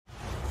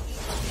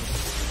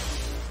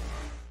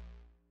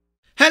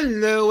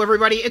Hello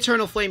everybody,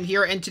 Eternal Flame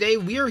here, and today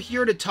we are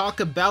here to talk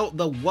about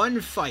the one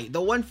fight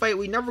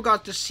we never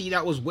got to see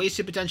that was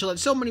wasted potential that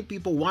so many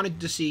people wanted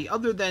to see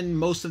other than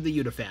most of the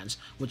Yuta fans,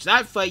 which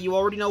that fight, you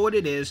already know what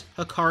it is,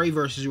 Hakari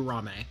versus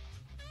Uraume.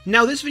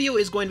 Now this video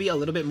is going to be a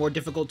little bit more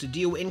difficult to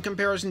do in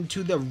comparison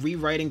to the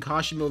rewriting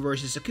Kashimo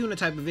vs Sukuna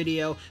type of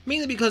video,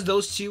 mainly because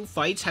those two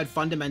fights had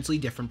fundamentally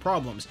different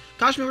problems.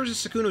 Kashimo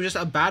vs Sukuna was just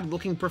a bad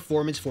looking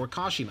performance for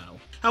Kashimo.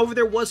 However,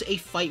 there was a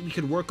fight we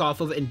could work off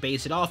of and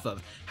base it off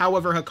of.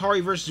 However,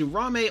 Hakari vs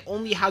Uraume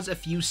only has a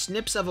few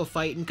snips of a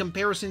fight in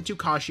comparison to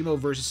Kashimo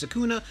vs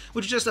Sukuna,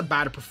 which is just a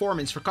bad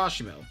performance for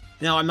Kashimo.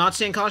 Now, I'm not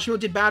saying Kashimo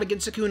did bad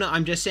against Sukuna,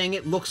 I'm just saying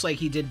it looks like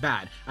he did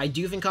bad. I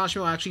do think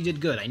Kashimo actually did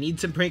good. I need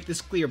to make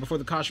this clear before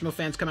the Kashimo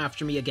fans come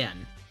after me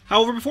again.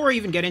 However, before I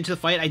even get into the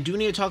fight, I do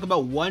need to talk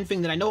about one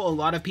thing that I know a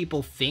lot of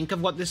people think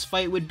of what this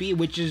fight would be,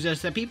 which is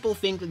just that people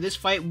think that this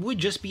fight would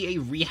just be a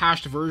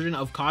rehashed version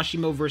of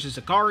Kashimo vs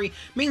Hakari,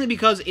 mainly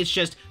because it's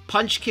just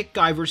Punch Kick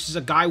Guy versus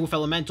a guy with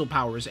elemental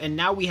powers, and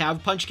now we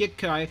have Punch Kick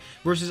Guy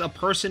versus a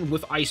person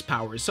with ice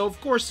powers, so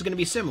of course it's going to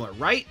be similar,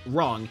 right?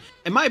 Wrong.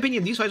 In my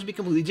opinion, these fights will be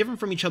completely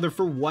different from each other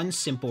for one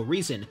simple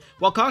reason.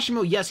 While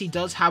Kashimo, yes, he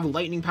does have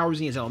lightning powers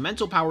and he has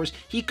elemental powers,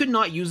 he could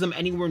not use them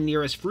anywhere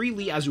near as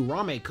freely as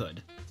Uraume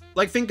could.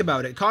 Like, think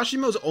about it,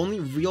 Kashimo's only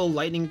real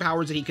lightning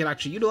powers that he could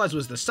actually utilize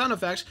was the stun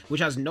effects, which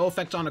has no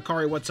effect on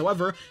Hakari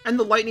whatsoever, and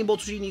the lightning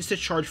bolts which he needs to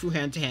charge through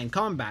hand-to-hand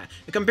combat.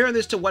 And compare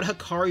this to what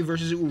Hakari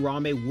versus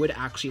Uraume would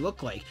actually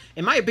look like.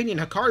 In my opinion,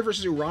 Hakari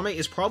versus Uraume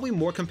is probably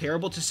more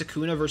comparable to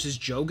Sukuna versus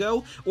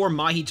Jogo, or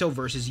Mahito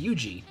versus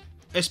Yuji.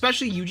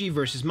 Especially Yuji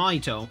versus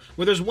Mahito,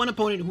 where there's one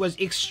opponent who has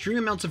extreme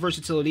amounts of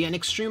versatility and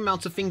extreme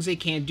amounts of things they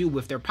can do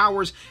with their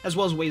powers, as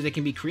well as ways they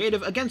can be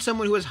creative, against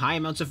someone who has high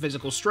amounts of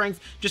physical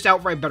strength, just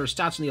outright better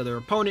stats than the other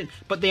opponent,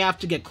 but they have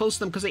to get close to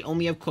them because they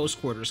only have close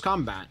quarters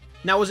combat.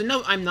 Now, as a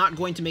note, I'm not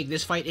going to make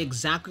this fight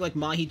exactly like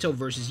Mahito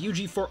versus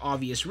Yuji for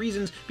obvious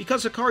reasons,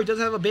 because Hakari does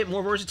have a bit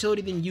more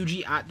versatility than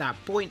Yuji at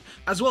that point,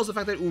 as well as the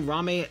fact that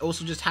Uraume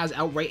also just has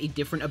outright a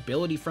different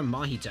ability from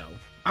Mahito.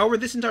 However,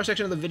 this entire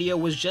section of the video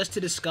was just to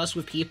discuss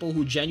with people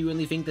who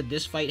genuinely think that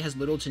this fight has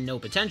little to no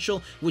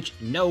potential, which,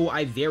 no,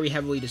 I very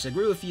heavily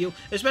disagree with you,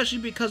 especially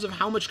because of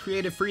how much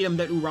creative freedom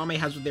that Uraume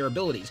has with their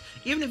abilities.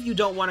 Even if you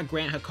don't want to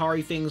grant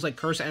Hakari things like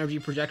Curse Energy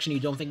Projection,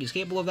 you don't think he's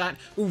capable of that,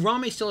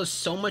 Uraume still has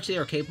so much they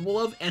are capable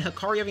of, and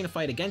Hakari having to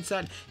fight against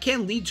that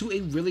can lead to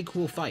a really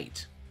cool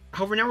fight.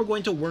 However, now we're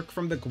going to work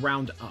from the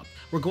ground up.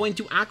 We're going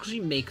to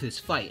actually make this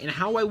fight, and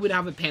how I would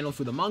have it paneled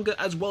through the manga,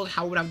 as well as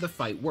how I would have the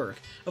fight work.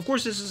 Of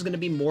course, this is going to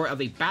be more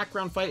of a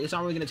background fight, it's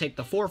not really going to take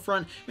the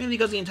forefront, mainly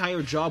because the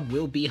entire job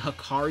will be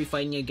Hakari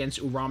fighting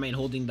against Uraume and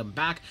holding them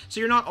back,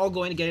 so you're not all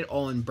going to get it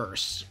all in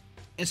bursts.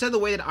 Instead, the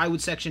way that I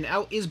would section it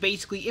out is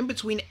basically in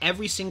between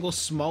every single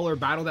smaller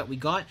battle that we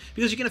got,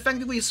 because you can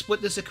effectively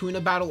split the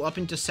Sukuna battle up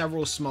into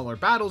several smaller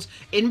battles.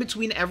 In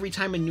between every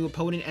time a new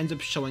opponent ends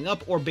up showing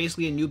up, or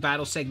basically a new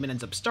battle segment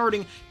ends up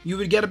starting, you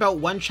would get about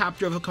one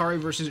chapter of Hakari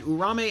versus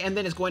Uraume, and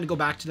then it's going to go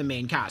back to the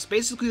main cast.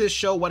 Basically to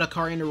show what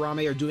Hakari and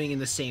Uraume are doing in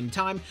the same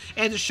time,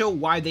 and to show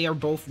why they are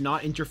both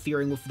not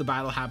interfering with the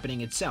battle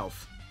happening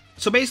itself.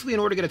 So basically, in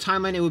order to get a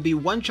timeline, it would be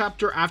one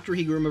chapter after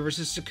Higuruma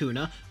vs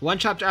Sukuna, one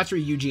chapter after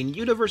Yuji and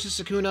Yuta vs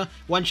Sukuna,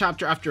 one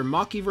chapter after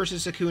Maki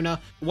vs Sukuna,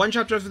 one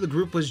chapter after the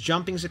group was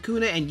jumping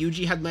Sukuna and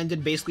Yuji had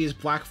landed basically his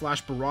Black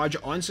Flash Barrage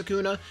on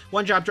Sukuna,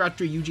 one chapter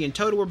after Yuji and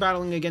Todo were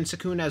battling against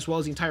Sukuna, as well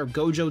as the entire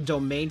Gojo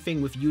domain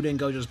thing with Yuta and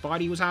Gojo's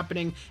body was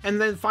happening,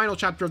 and then the final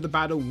chapter of the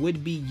battle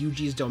would be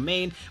Yuji's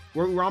domain,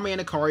 where Uraume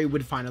and Hakari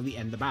would finally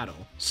end the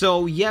battle.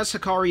 So yes,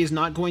 Hakari is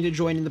not going to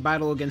join in the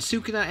battle against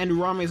Sukuna, and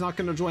Uraume is not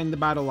going to join in the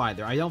battle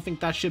either. I don't think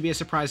that should be a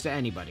surprise to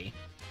anybody.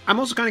 I'm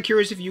also kind of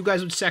curious if you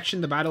guys would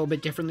section the battle a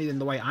bit differently than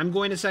the way I'm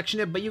going to section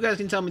it, but you guys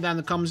can tell me down in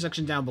the comment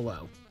section down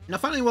below. Now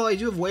finally, while I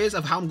do have ways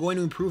of how I'm going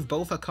to improve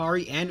both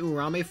Hakari and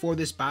Uraume for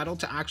this battle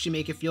to actually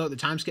make it feel like the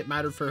time skip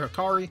mattered for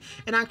Hakari,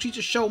 and actually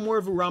to show more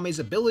of Uraume's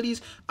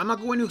abilities, I'm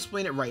not going to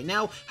explain it right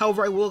now,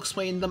 however I will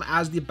explain them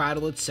as the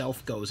battle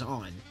itself goes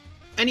on.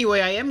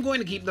 Anyway, I am going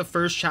to keep the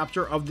first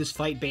chapter of this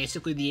fight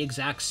basically the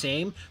exact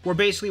same, where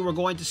basically we're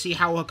going to see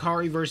how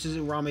Hakari versus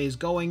Uraume is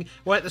going,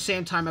 while at the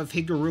same time of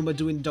Higuruma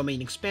doing the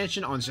domain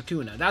expansion on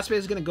Sukuna. That's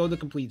basically going to go the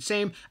complete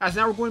same, as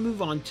now we're going to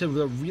move on to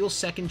the real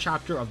second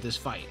chapter of this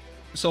fight.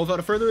 So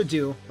without further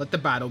ado, let the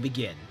battle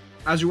begin.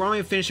 As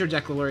Uraume finished their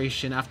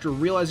declaration after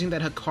realizing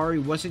that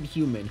Hakari wasn't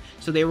human,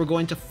 so they were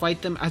going to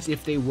fight them as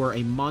if they were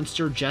a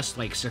monster just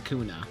like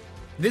Sukuna.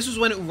 This was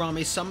when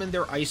Uraume summoned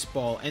their ice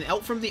ball, and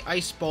out from the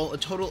ice ball, a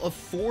total of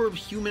 4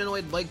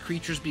 humanoid-like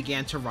creatures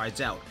began to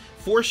rise out,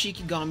 4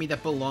 Shikigami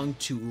that belonged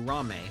to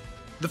Uraume.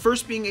 The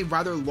first being a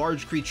rather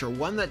large creature,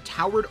 one that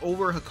towered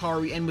over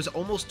Hakari and was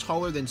almost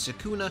taller than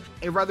Sukuna,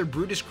 a rather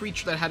brutish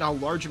creature that had a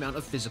large amount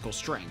of physical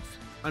strength.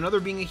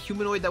 Another being a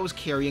humanoid that was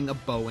carrying a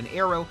bow and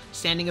arrow,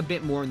 standing a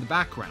bit more in the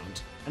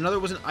background. Another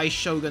was an ice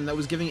shogun that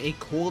was giving a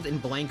cold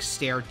and blank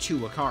stare to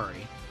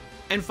Hakari.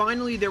 And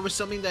finally, there was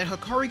something that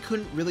Hakari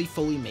couldn't really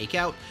fully make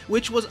out,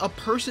 which was a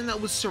person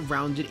that was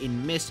surrounded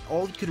in mist.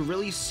 All he could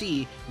really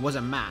see was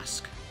a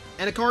mask.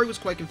 And Hakari was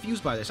quite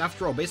confused by this.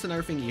 After all, based on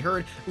everything he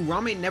heard,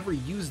 Uraume never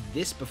used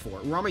this before.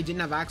 Uraume didn't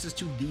have access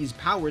to these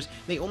powers,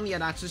 they only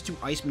had access to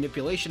ice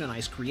manipulation and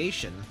ice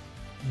creation.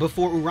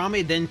 Before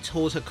Uraume then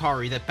told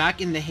Hakari that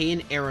back in the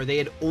Heian era they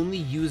had only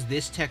used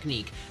this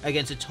technique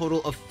against a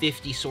total of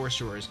 50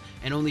 sorcerers,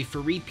 and only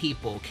 3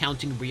 people,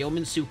 counting Uraume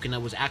and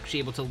Sukuna, was actually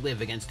able to live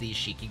against these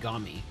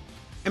Shikigami.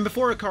 And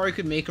before Hakari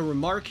could make a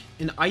remark,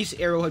 an ice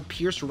arrow had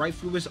pierced right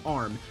through his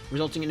arm,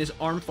 resulting in his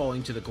arm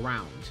falling to the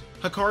ground.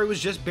 Hakari was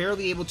just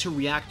barely able to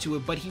react to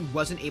it, but he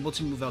wasn't able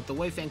to move out the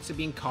way thanks to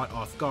being caught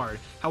off guard.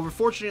 However,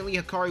 fortunately,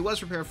 Hakari was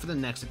prepared for the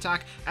next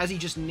attack, as he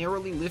just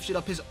narrowly lifted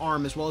up his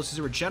arm as well as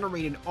his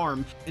regenerated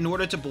arm in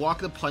order to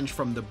block the punch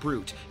from the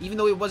brute. Even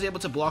though he was able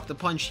to block the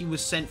punch, he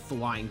was sent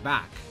flying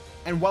back.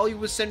 And while he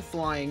was sent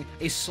flying,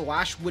 a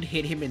slash would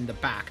hit him in the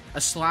back,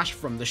 a slash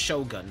from the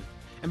Shogun.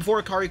 And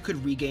before Hakari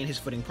could regain his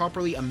footing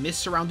properly, a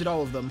mist surrounded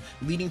all of them,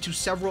 leading to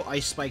several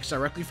ice spikes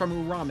directly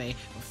from Uraume,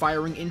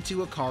 firing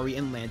into Hakari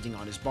and landing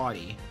on his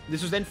body.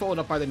 This was then followed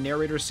up by the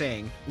narrator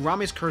saying,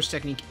 Uraume's curse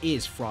technique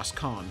is Frost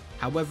Calm.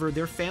 However,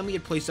 their family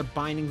had placed a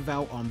binding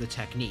vow on the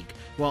technique.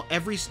 While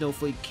every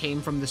snowflake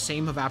came from the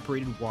same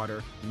evaporated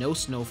water, no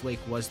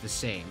snowflake was the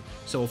same.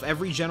 So with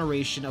every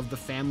generation of the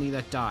family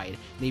that died,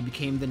 they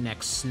became the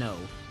next snow.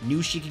 New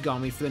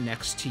Shikigami for the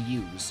next to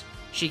use.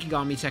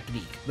 Shikigami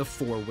technique, the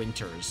 4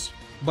 winters.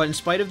 But in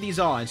spite of these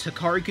odds,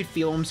 Hakari could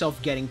feel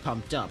himself getting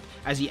pumped up,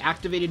 as he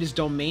activated his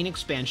domain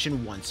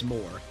expansion once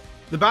more.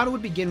 The battle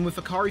would begin with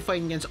Hakari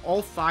fighting against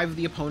all 5 of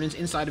the opponents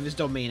inside of his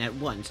domain at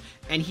once,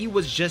 and he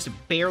was just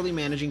barely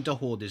managing to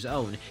hold his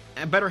own.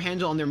 A better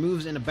handle on their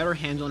moves and a better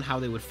handle on how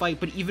they would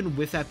fight, but even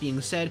with that being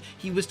said,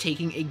 he was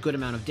taking a good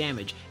amount of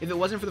damage. If it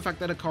wasn't for the fact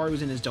that Hakari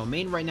was in his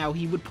domain right now,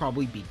 he would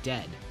probably be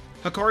dead.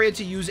 Hakari had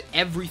to use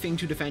everything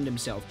to defend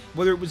himself.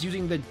 Whether it was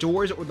using the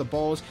doors or the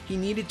balls, he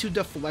needed to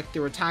deflect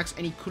their attacks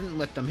and he couldn't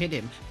let them hit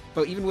him.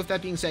 But even with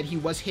that being said, he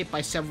was hit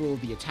by several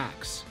of the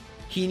attacks.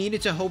 He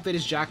needed to hope that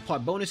his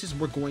jackpot bonuses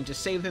were going to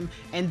save him,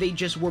 and they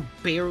just were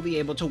barely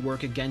able to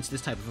work against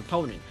this type of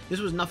opponent. This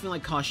was nothing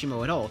like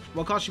Kashimo at all.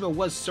 While Kashimo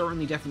was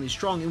certainly definitely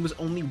strong, it was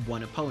only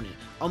one opponent,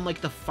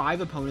 unlike the 5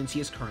 opponents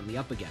he is currently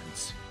up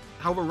against.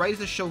 However, right as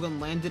the Shogun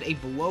landed a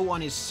blow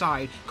on his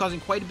side, causing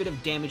quite a bit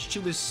of damage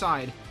to his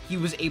side, he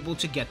was able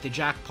to get the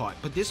jackpot.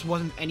 But this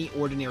wasn't any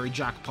ordinary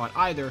jackpot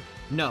either.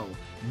 No,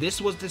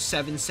 this was the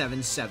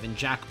 777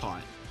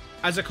 jackpot.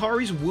 As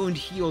Hakari's wound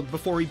healed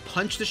before he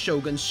punched the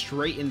Shogun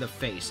straight in the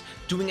face,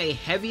 doing a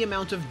heavy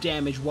amount of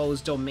damage while his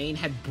domain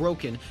had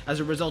broken as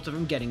a result of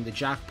him getting the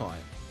jackpot.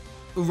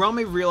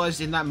 Uraume realized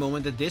in that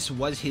moment that this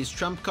was his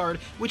trump card,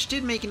 which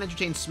did make an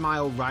entertained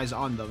smile rise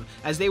on them,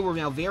 as they were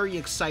now very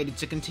excited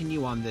to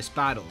continue on this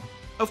battle.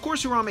 Of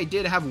course, Uraume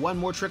did have one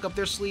more trick up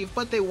their sleeve,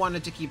 but they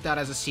wanted to keep that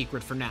as a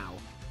secret for now.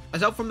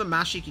 As out from the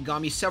mass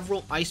Shikigami,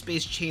 several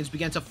ice-based chains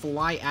began to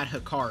fly at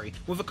Hakari,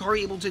 with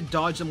Hakari able to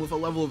dodge them with a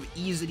level of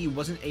ease that he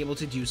wasn't able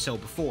to do so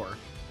before.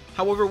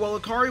 However, while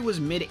Hakari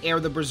was mid-air,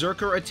 the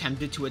Berserker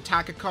attempted to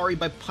attack Hakari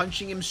by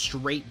punching him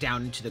straight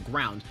down into the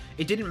ground.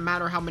 It didn't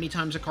matter how many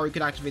times Hakari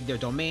could activate their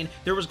domain,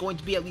 there was going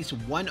to be at least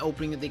one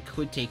opening that they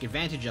could take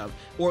advantage of,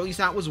 or at least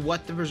that was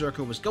what the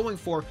Berserker was going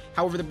for.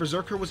 However, the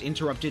Berserker was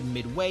interrupted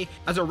midway,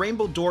 as a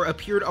rainbow door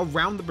appeared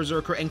around the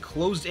Berserker and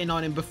closed in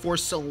on him before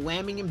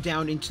slamming him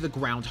down into the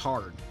ground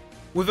hard.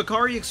 With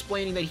Hakari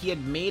explaining that he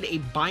had made a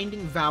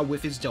binding vow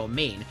with his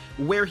domain,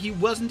 where he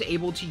wasn't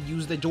able to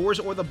use the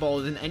doors or the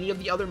balls in any of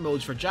the other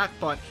modes for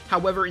jackpot.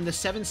 However, in the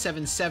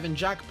 777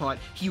 jackpot,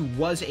 he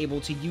was able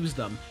to use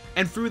them,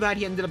 and through that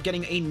he ended up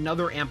getting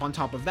another amp on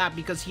top of that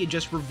because he had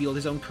just revealed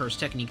his own curse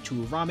technique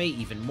to Uraume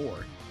even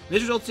more.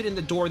 This resulted in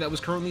the door that was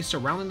currently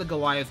surrounding the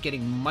Goliath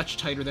getting much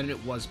tighter than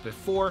it was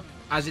before,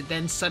 as it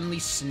then suddenly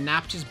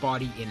snapped his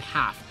body in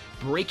half,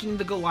 breaking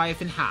the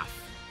Goliath in half.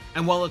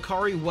 And while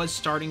Hakari was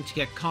starting to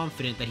get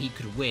confident that he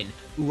could win,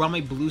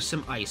 Uraume blew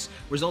some ice,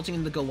 resulting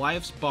in the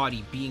Goliath's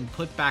body being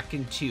put back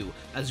in 2,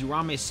 as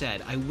Uraume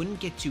said, "I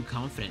wouldn't get too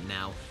confident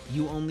now,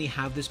 you only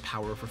have this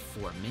power for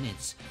 4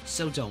 minutes,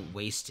 so don't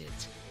waste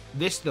it."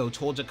 This though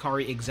told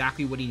Hakari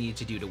exactly what he needed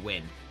to do to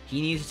win.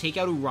 He needed to take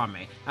out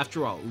Uraume.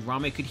 After all,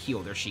 Uraume could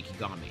heal their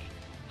Shikigami.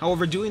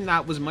 However, doing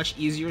that was much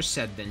easier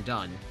said than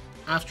done.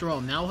 After all,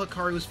 now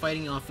Hakari was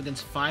fighting off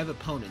against 5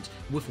 opponents,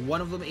 with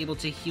one of them able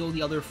to heal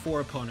the other 4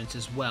 opponents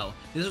as well.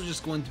 This was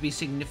just going to be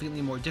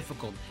significantly more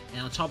difficult,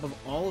 and on top of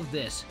all of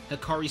this,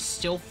 Hakari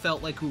still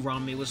felt like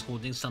Uraume was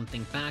holding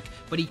something back,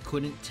 but he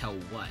couldn't tell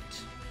what.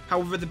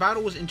 However, the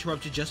battle was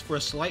interrupted just for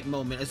a slight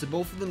moment as the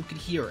both of them could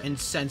hear and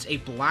sense a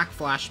black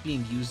flash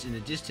being used in the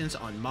distance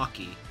on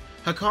Maki.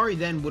 Hakari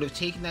then would have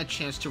taken that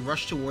chance to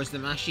rush towards the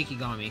mass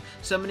Shikigami,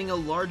 summoning a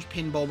large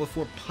pinball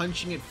before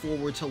punching it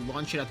forward to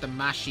launch it at the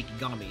mass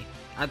Shikigami.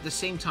 At the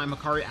same time,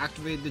 Hakari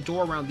activated the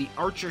door around the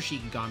archer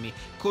Shikigami,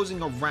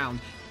 closing around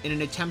in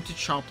an attempt to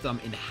chop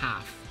them in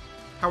half.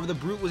 However, the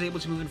brute was able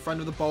to move in front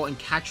of the ball and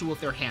catch it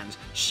with their hands,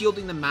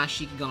 shielding the mass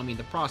Shikigami in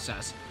the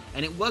process.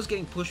 And it was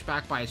getting pushed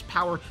back by its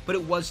power, but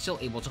it was still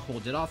able to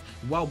hold it off,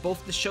 while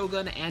both the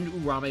Shogun and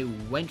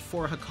Uraume went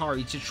for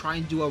Hakari to try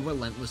and do a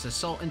relentless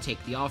assault and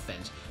take the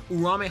offense.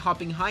 Uraume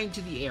hopping high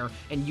into the air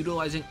and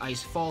utilizing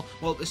Ice Fall,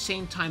 while at the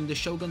same time the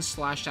Shogun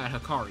slashed at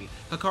Hakari.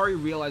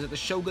 Hakari realized that the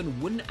Shogun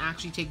wouldn't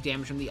actually take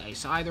damage from the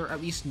ice either,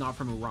 at least not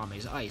from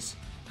Uraume's ice.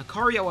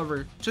 Hakari,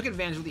 however, took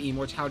advantage of the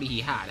immortality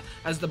he had,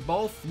 as the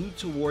ball flew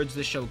towards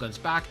the Shogun's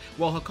back,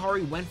 while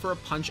Hakari went for a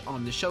punch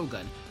on the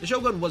Shogun. The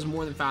Shogun was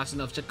more than fast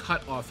enough to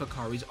cut off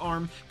Hakari's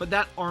arm, but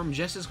that arm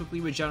just as quickly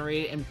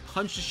regenerated and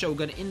punched the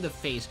Shogun in the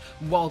face,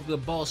 while the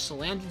ball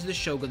slammed into the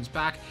Shogun's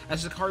back,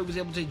 as Hakari was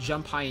able to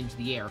jump high into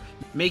the air,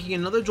 making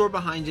another door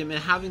behind him and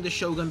having the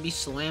Shogun be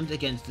slammed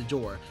against the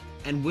door.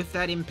 And with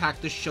that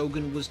impact, the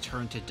Shogun was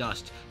turned to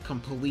dust,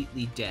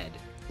 completely dead.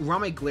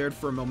 Uraume glared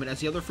for a moment as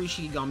the other three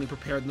Shikigami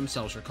prepared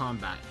themselves for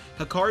combat.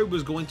 Hakari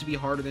was going to be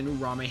harder than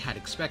Uraume had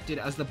expected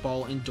as the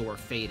ball and door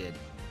faded.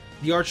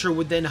 The archer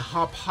would then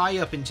hop high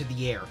up into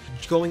the air,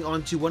 going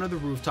onto one of the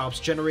rooftops,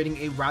 generating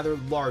a rather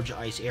large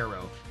ice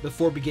arrow,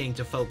 before beginning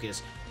to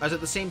focus, as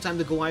at the same time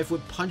the Goliath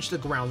would punch the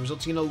ground,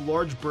 resulting in a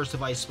large burst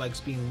of ice spikes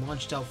being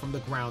launched out from the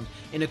ground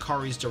in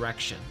Hakari's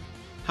direction.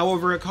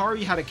 However,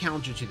 Hakari had a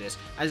counter to this,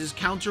 as his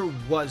counter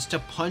was to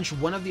punch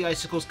one of the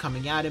icicles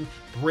coming at him,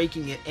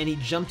 breaking it, and he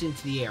jumped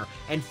into the air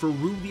and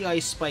threw the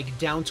ice spike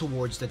down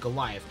towards the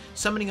Goliath,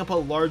 summoning up a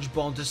large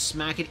ball to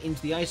smack it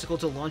into the icicle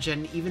to launch at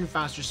an even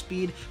faster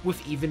speed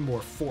with even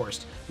more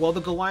force. While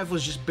the Goliath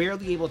was just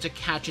barely able to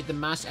catch it, the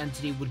mass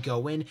entity would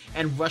go in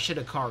and rush at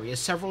Hakari, as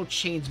several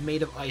chains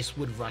made of ice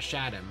would rush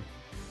at him.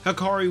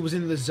 Hakari was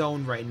in the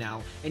zone right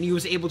now, and he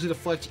was able to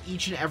deflect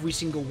each and every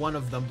single one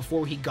of them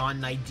before he got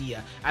an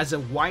idea, as a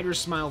wider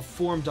smile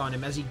formed on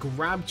him as he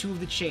grabbed two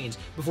of the chains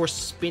before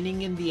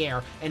spinning in the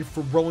air and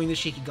throwing the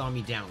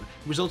Shikigami down,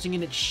 resulting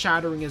in it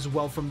shattering as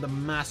well from the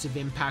massive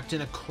impact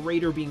and a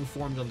crater being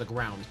formed on the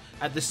ground.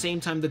 At the same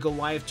time, the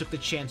Goliath took the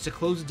chance to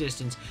close the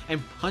distance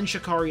and punch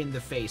Hakari in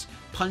the face,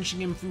 punching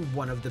him through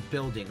one of the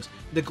buildings.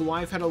 The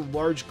Goliath had a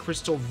large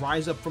crystal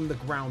rise up from the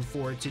ground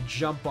for it to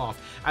jump off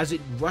as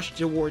it rushed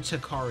towards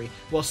Hakari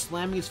while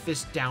slamming its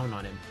fist down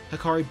on him.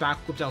 Hakari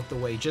backflipped out the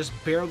way, just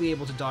barely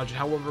able to dodge it.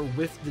 However,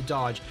 with the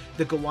dodge,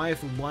 the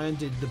Goliath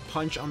landed the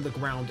punch on the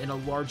ground and a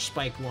large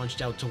spike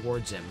launched out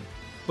towards him.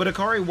 But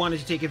Hakari wanted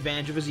to take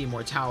advantage of his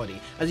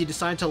immortality, as he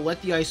decided to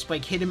let the ice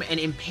spike hit him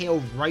and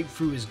impale right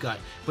through his gut.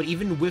 But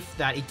even with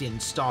that, it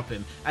didn't stop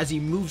him, as he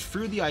moved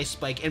through the ice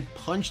spike and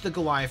punched the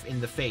Goliath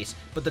in the face.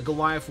 But the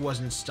Goliath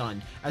wasn't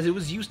stunned, as it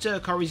was used to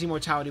Hakari's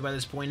immortality by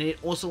this point, and it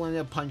also landed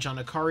a punch on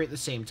Hakari at the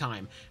same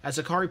time, as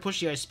Hakari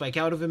pushed the ice spike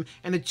out of him,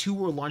 and the two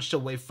were launched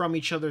away from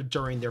each other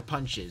during their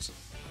punches.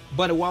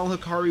 But while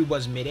Hakari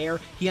was midair,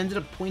 he ended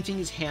up pointing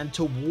his hand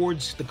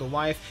towards the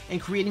Goliath and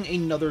creating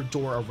another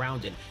door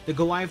around it. The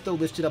Goliath though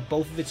lifted up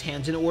both of its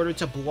hands in order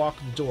to block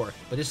the door,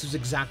 but this was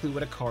exactly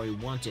what Hakari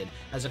wanted,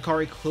 as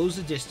Hakari closed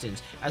the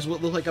distance as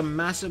what looked like a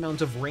massive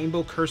amount of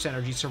rainbow curse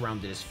energy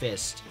surrounded his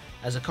fist.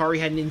 As Hakari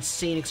had an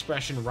insane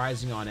expression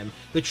rising on him,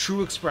 the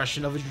true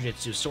expression of a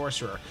Jujutsu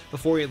sorcerer,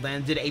 before he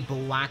landed a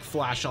black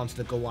flash onto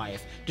the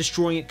Goliath,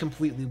 destroying it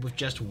completely with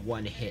just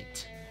one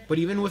hit. But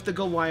even with the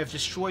Goliath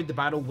destroyed, the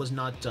battle was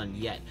not done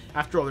yet.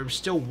 After all, there was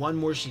still one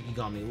more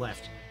Shikigami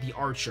left, the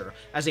Archer,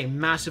 as a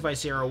massive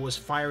ice arrow was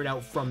fired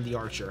out from the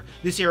Archer.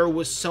 This arrow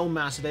was so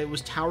massive that it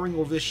was towering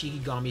over the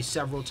Shikigami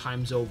several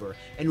times over,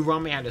 and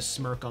Uraume had a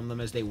smirk on them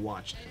as they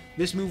watched.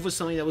 This move was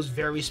something that was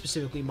very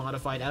specifically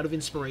modified out of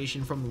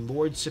inspiration from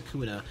Lord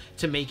Sukuna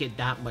to make it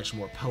that much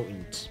more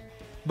potent,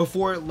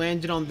 before it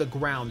landed on the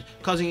ground,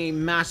 causing a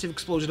massive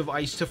explosion of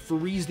ice to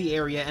freeze the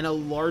area and a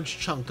large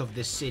chunk of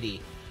this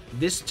city.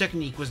 This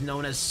technique was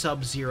known as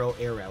Sub-Zero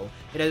Arrow.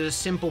 It had a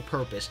simple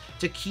purpose,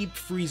 to keep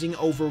freezing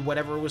over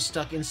whatever was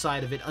stuck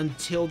inside of it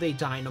until they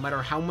die, no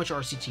matter how much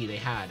RCT they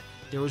had.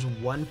 There was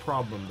one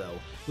problem though,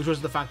 which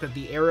was the fact that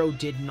the arrow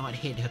did not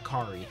hit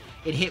Hakari.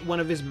 It hit one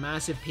of his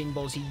massive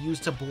pinballs he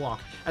used to block,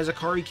 as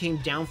Hakari came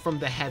down from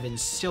the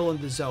heavens, still in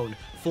the zone,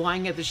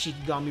 flying at the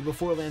Shikigami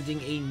before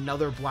landing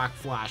another black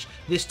flash,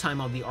 this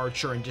time on the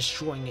Archer, and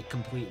destroying it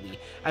completely.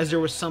 As there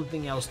was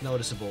something else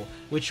noticeable,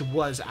 which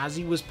was, as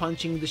he was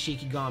punching the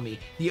Shikigami,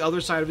 the other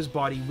side of his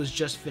body was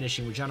just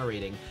finishing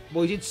regenerating.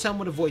 While he did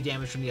somewhat avoid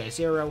damage from the ice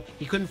arrow,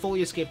 he couldn't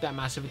fully escape that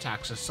massive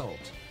attack's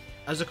assault.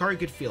 As Hakari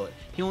could feel it,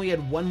 he only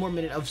had one more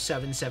minute of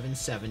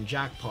 777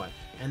 jackpot,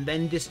 and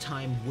then this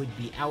time would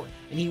be out,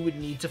 and he would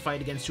need to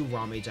fight against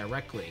Uraume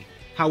directly.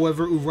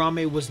 However,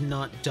 Uraume was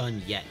not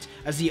done yet,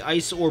 as the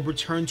ice orb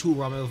returned to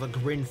Uraume with a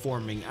grin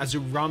forming, as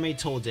Uraume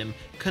told him,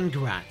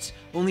 "Congrats,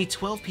 only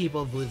 12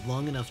 people have lived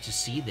long enough to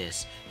see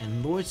this,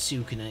 and Lord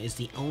Sukuna is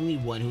the only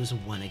one who has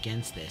won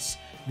against this."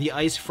 The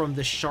ice from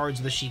the shards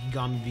of the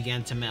Shikigami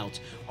began to melt.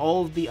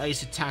 All of the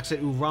ice attacks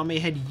that Uraume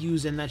had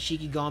used and that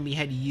Shikigami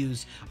had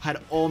used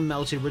had all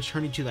melted,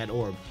 returning to that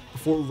orb,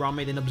 before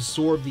Uraume then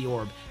absorbed the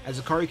orb, as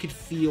Hakari could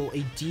feel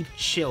a deep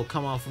chill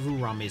come off of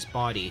Uraume's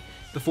body,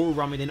 before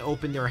Uraume then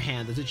opened their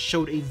hand as it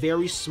showed a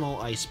very small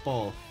ice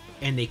ball.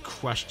 and they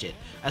crushed it,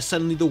 as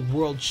suddenly the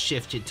world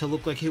shifted to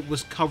look like it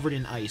was covered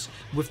in ice,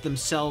 with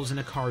themselves and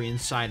Hakari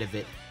inside of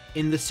it,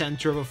 in the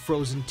center of a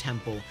frozen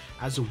temple,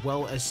 as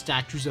well as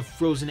statues of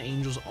frozen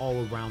angels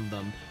all around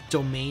them.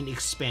 Domain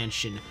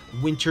expansion,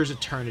 Winter's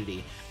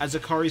Eternity, as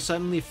Hakari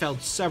suddenly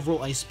felt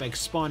several ice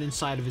spikes spawn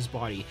inside of his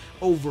body,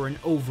 over and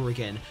over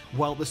again,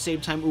 while at the same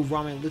time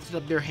Uraume lifted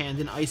up their hand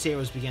and ice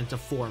arrows began to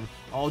form,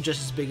 all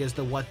just as big as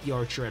what the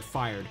archer had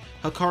fired.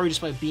 Hakari,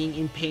 despite being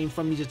in pain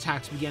from these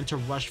attacks, began to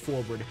rush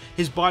forward.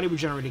 His body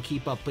regenerated to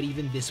keep up, but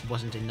even this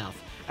wasn't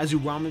enough, as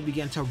Uraume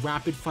began to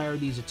rapid fire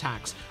these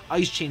attacks,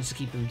 ice chains to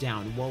keep him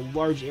down, while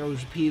large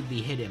arrows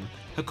repeatedly hit him.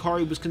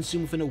 Hakari was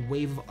consumed within a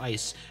wave of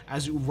ice,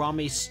 as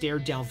Uraume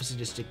stared down with a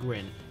sadistic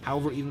grin.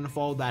 However, even with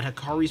all that,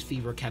 Hakari's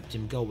fever kept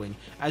him going,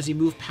 as he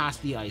moved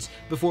past the ice,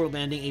 before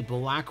landing a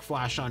black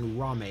flash on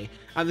Uraume.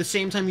 At the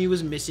same time, he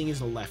was missing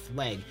his left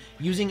leg,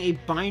 using a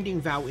binding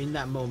vow in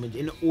that moment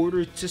in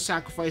order to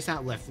sacrifice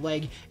that left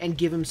leg and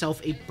give himself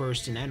a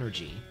burst in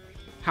energy.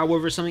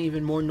 However, something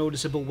even more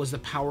noticeable was the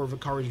power of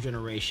Hakari's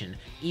regeneration.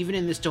 Even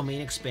in this domain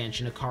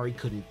expansion, Hakari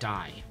couldn't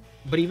die.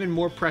 But even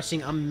more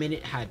pressing, a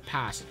minute had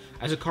passed,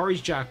 as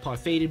Hakari's jackpot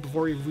faded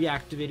before he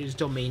reactivated his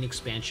domain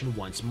expansion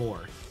once more.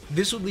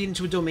 This would lead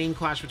into a domain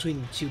clash between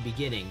the two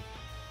beginning,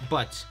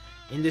 but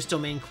in this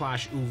domain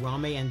clash,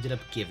 Uraume ended up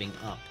giving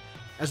up,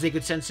 as they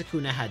could sense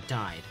Sukuna had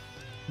died.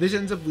 This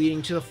ends up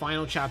leading to the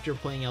final chapter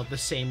playing out the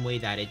same way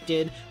that it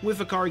did, with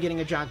Hakari getting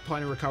a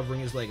jackpot and recovering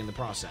his leg in the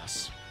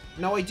process.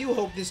 Now, I do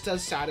hope this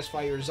does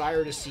satisfy your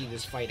desire to see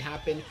this fight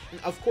happen,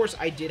 and of course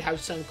I did have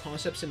some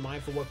concepts in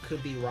mind for what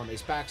could be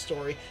Uraume's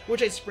backstory,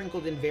 which I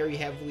sprinkled in very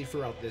heavily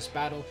throughout this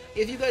battle.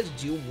 If you guys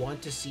do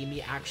want to see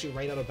me actually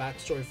write out a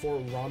backstory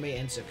for Uraume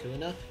and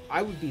Sukuna,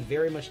 I would be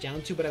very much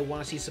down to, but I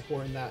want to see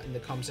support in that in the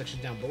comment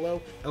section down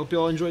below. I hope you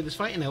all enjoyed this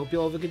fight, and I hope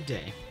you all have a good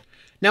day.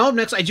 Now up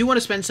next, I do want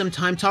to spend some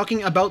time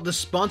talking about the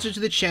sponsor to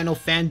the channel,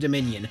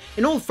 Fandominion,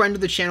 an old friend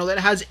of the channel that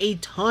has a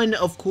ton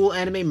of cool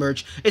anime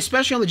merch,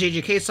 especially on the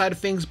JJK side of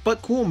things,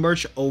 but cool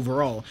merch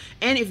overall.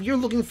 And if you're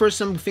looking for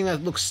something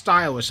that looks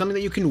stylish, something that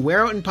you can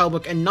wear out in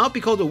public and not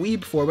be called a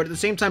weeb for, but at the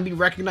same time be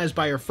recognized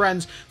by your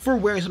friends for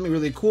wearing something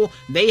really cool,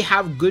 they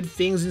have good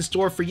things in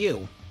store for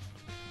you.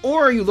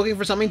 Or are you looking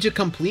for something to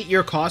complete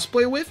your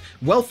cosplay with?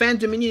 Well,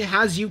 Fandominion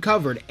has you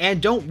covered,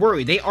 and don't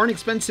worry, they aren't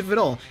expensive at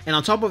all. And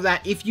on top of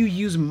that, if you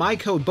use my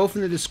code both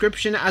in the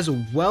description as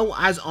well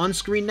as on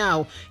screen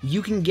now,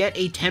 you can get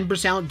a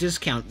 10%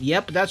 discount.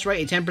 Yep, that's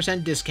right, a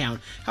 10%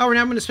 discount. However,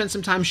 now I'm going to spend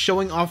some time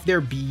showing off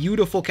their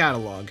beautiful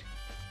catalog.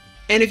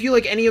 And if you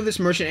like any of this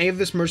merch and any of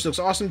this merch looks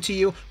awesome to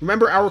you,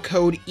 remember our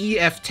code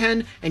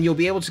EF10 and you'll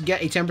be able to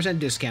get a 10%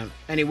 discount.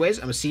 Anyways,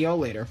 I'm going to see y'all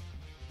later.